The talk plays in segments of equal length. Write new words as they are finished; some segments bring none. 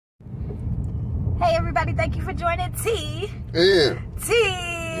Hey everybody, thank you for joining T. And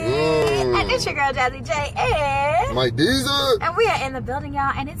And it's your girl Jazzy J and Mike Diesel. And we are in the building,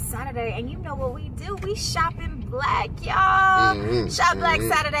 y'all, and it's Saturday, and you know what we do. We shopping black, y'all. Shop Black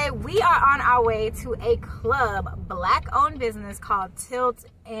Saturday. We are on our way to a club, black owned business called Tilt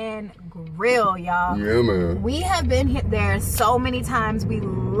and Grill, y'all. Yeah, man. We have been there so many times. We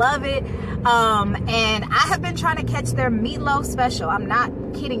love it. And I have been trying to catch their meatloaf special. I'm not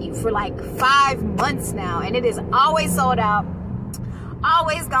kidding you, for like 5 months now, and it is always sold out.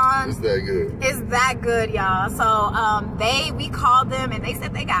 Always gone. It's that good. It's that good, y'all. So we called them and they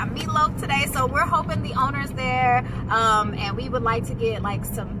said they got meatloaf today. So we're hoping the owner's there. And we would like to get like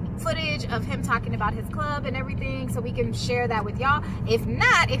some footage of him talking about his club and everything, so we can share that with y'all. If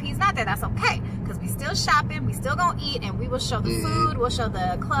not, if he's not there, that's okay, because we still shopping, we still gonna eat, and we will show the food, we'll show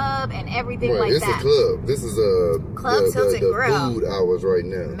the club and everything like it's that. It's a club. This is a club Tilt and Grill. Food hours right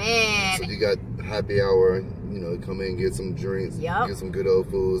now. Man. So you got happy hour, you know, come in, get some drinks, get some good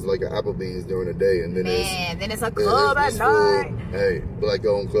old foods, like an Applebee's during the day, and then then it's a club at night. Hey, black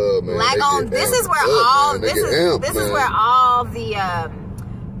owned club, man. Black owned. This is where all this is where all the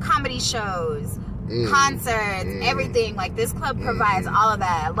comedy shows, concerts, everything, like this club provides all of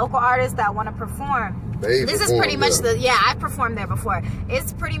that. Local artists that want to perform. This is pretty much I've performed there before.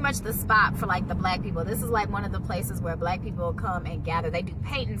 It's pretty much the spot for like the black people. This is like one of the places where black people come and gather. They do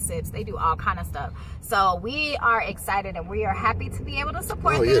paint and sips. They do all kind of stuff. So we are excited and we are happy to be able to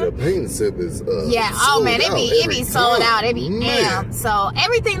support them. Oh yeah, the paint and sip is it be sold out. It be amped. So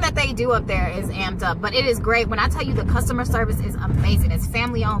everything that they do up there is amped up. But it is great. When I tell you the customer service is amazing. It's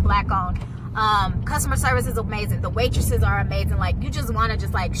family owned, black owned. Customer service is amazing. The waitresses are amazing. Like, you just want to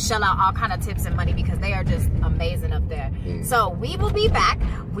just like shell out all kind of tips and money because they are just amazing up there. So we will be back.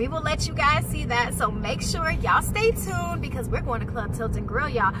 We will let you guys see that. So make sure y'all stay tuned because we're going to Club Tilt and Grill,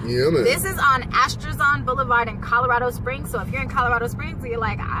 y'all. Yeah, man. This is on ASTROZON Boulevard in Colorado Springs. So if you're in Colorado Springs and you're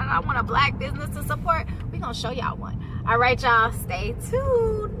like, I want a black business to support, we're gonna show y'all one. All right, y'all, stay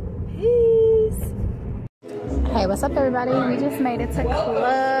tuned. Peace. Hey, what's up everybody? We just made it to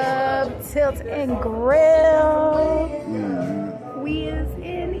Club Tilt and Grill. We is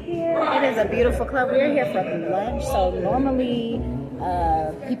in here. It is a beautiful club. We're here for lunch. So normally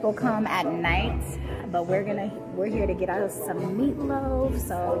people come at night, but we're here to get us some meatloaf.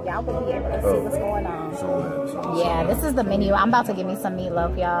 So y'all will be able to see what's going on. Yeah, this is the menu. I'm about to get me some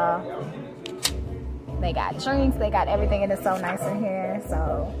meatloaf, y'all. They got drinks, they got everything, and it's so nice in here.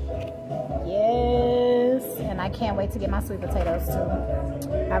 So yes, and I can't wait to get my sweet potatoes too.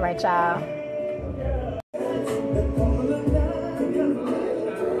 All right, y'all.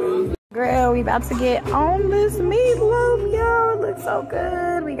 Girl, we about to get on this meatloaf, y'all. It looks so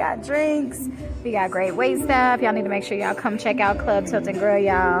good. We got drinks, we got great wait staff. Y'all need to make sure y'all come check out Club Tilt and Grill,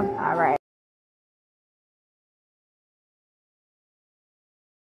 y'all. All right.